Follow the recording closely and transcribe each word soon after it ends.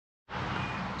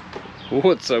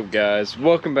What's up, guys?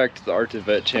 Welcome back to the Art of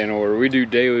Vette channel, where we do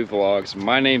daily vlogs.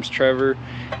 My name's Trevor,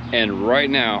 and right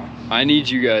now I need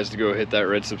you guys to go hit that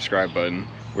red subscribe button.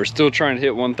 We're still trying to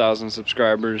hit 1,000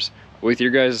 subscribers. With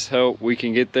your guys' help, we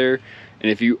can get there. And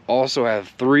if you also have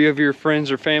 3 of your friends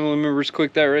or family members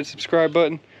click that red subscribe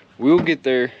button, we'll get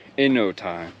there in no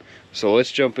time. So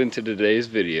let's jump into today's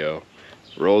video.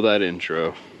 Roll that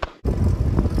intro.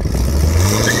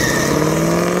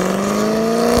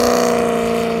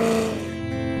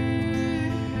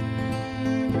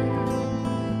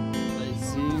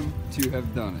 To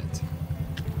have done it.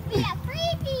 We have 3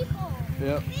 people.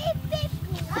 Yep.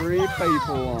 3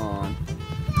 people on.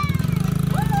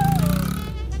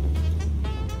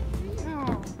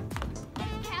 Oh.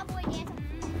 Cowboy dance.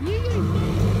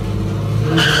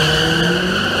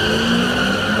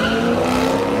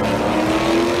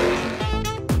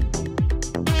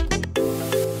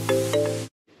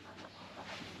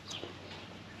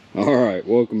 Alright,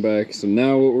 welcome back. So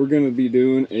now what we're going to be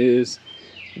doing is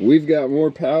we've got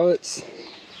more pallets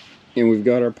and we've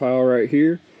got our pile right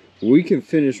here. We can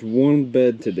finish one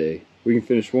bed today.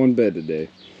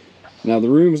 Now the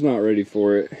room's not ready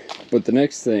for it, but the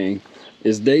next thing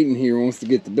is Dayton here wants to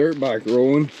get the dirt bike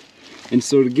rolling. And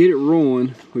so to get it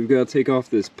rolling, we've got to take off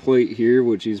this plate here,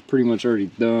 which he's pretty much already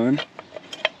done.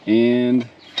 And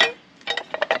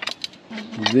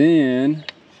then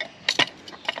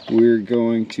we're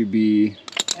going to be,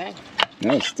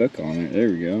 now it's stuck on it, there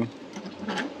we go.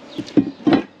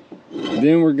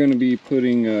 Then we're going to be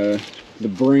putting the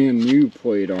brand new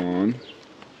plate on.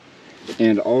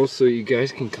 And also, you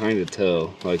guys can kind of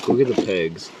tell, like, look at the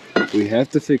pegs. We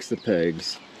have to fix the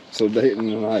pegs. So Dayton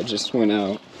and I just went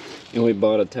out and we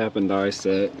bought a tap and die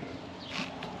set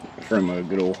from a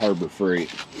good old Harbor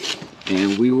Freight.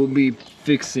 And we will be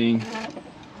fixing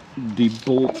the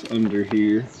bolts under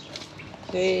here.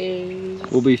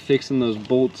 We'll be fixing those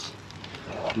bolts.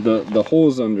 The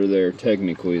holes under there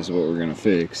technically is what we're gonna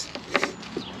fix.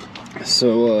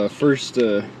 So first,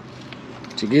 to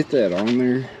get that on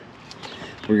there,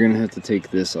 we're gonna have to take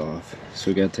this off.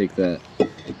 So we gotta take that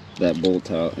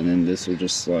bolt out, and then this will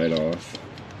just slide off.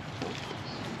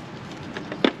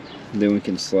 Then we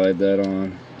can slide that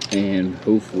on and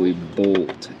hopefully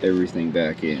bolt everything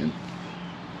back in.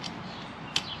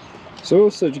 So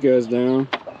we'll set you guys down,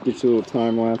 get you little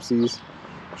time lapses,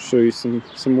 show you some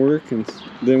work, and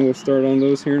then we'll start on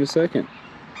those here in a second.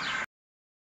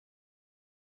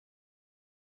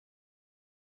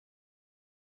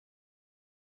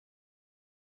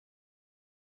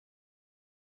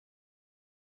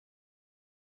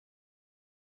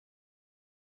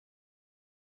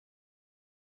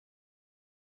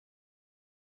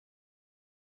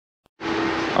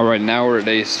 Alright, now we're at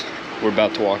Ace. We're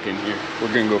about to walk in here.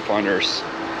 We're gonna go find our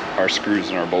screws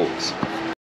and our bolts.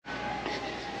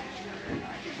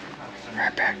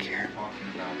 Right back here.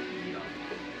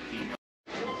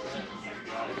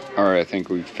 Alright, I think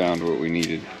we found what we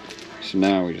needed. So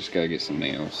now we just gotta get some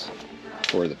nails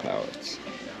for the pallets.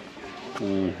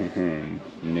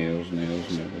 Nails.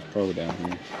 Probably down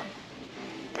here.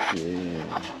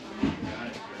 Yeah.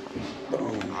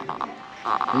 Boom.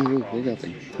 Hey, look, they got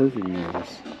the perfect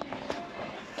nails.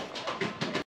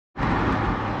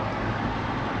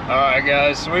 Alright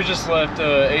guys, so we just left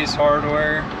Ace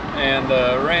Hardware and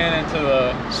ran into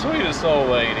the sweetest old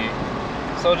lady.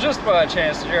 So just by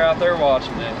chance that you're out there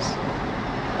watching this,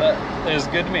 it is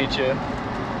good to meet you.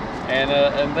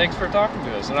 And thanks for talking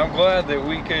to us. And I'm glad that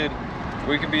we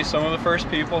could be some of the first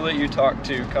people that you talked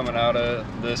to coming out of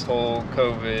this whole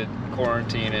COVID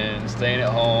quarantining, staying at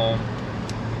home,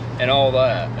 and all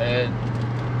that. It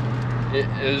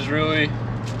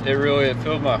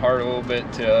filled my heart a little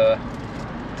bit to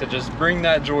just bring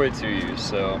that joy to you.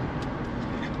 So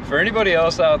for anybody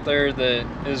else out there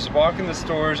that is walking the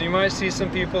stores, you might see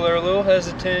some people that are a little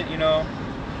hesitant, you know,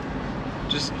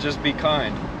 just be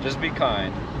kind. Just be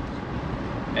kind.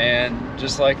 And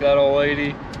just like that old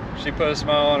lady, she put a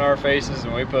smile on our faces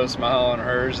and we put a smile on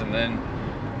hers, and then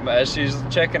as she's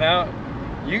checking out,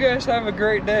 you guys have a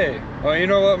great day. Well, you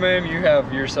know what, ma'am? You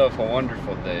have yourself a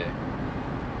wonderful day.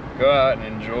 Go out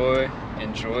and enjoy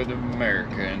the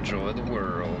America, enjoy the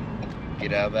world.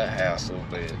 Get out of that house a little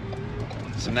bit.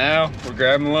 So now we're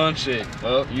grabbing lunch at,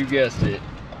 well, you guessed it,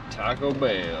 Taco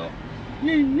Bell.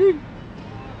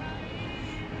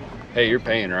 Hey, you're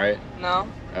paying, right? No.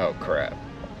 Oh crap.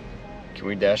 Can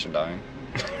we dash and dine?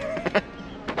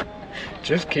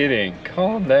 Just kidding.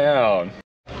 Calm down.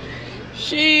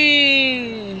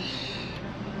 Sheesh.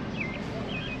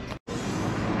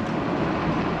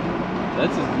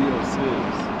 That's his VO6.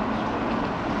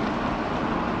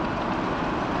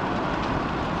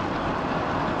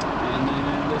 And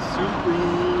then the super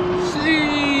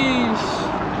Sheesh.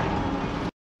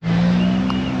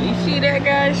 You see that,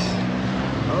 guys?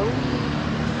 Oh.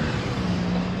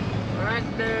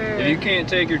 Right there. If you can't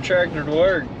take your tractor to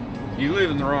work, you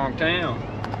live in the wrong town.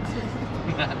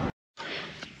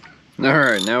 All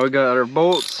right, now we got our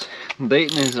bolts.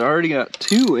 Dayton has already got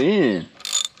 2 in.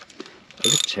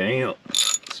 Look at champ.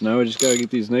 So now we just gotta get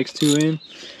these next 2 in,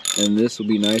 and this will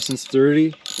be nice and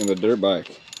sturdy, and the dirt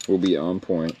bike will be on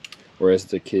point, or as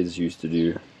the kids used to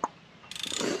do.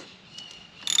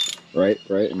 Right?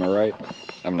 Am I right?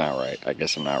 I'm not right. I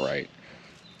guess I'm not right.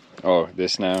 Oh,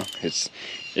 this now? It's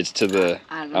to the,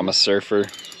 I'm a surfer.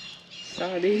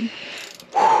 Sorry.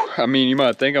 I mean, you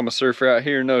might think I'm a surfer out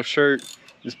here, no shirt.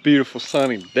 This beautiful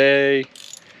sunny day.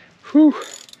 Whew.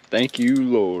 Thank you,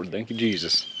 Lord. Thank you,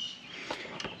 Jesus.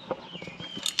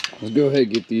 Let's go ahead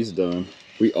and get these done.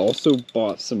 We also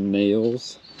bought some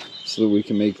nails so that we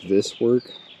can make this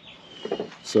work.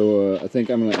 So I think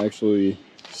I'm gonna actually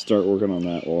start working on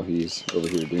that while he's over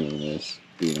here doing this,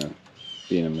 being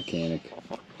a mechanic.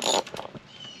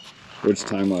 Which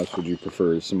time lapse would you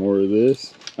prefer? Some more of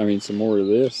this? I mean, some more of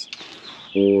this,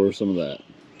 or some of that?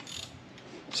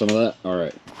 Some of that? All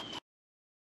right.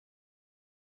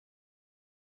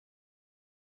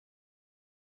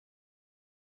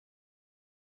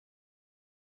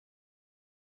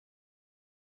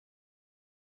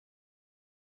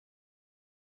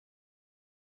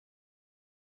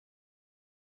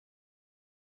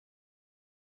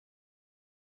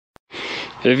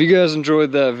 If you guys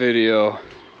enjoyed that video,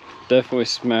 definitely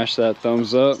smash that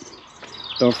thumbs up.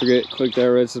 Don't forget, click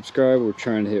that red subscribe. We're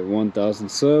trying to hit 1,000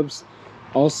 subs.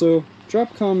 Also,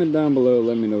 drop a comment down below.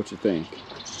 Let me know what you think.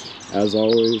 As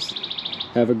always,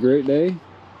 have a great day.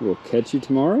 We'll catch you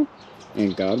tomorrow,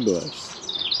 and God bless.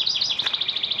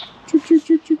 Choo choo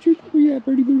choo choo choo. Yeah,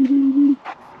 birdie birdie birdie birdie.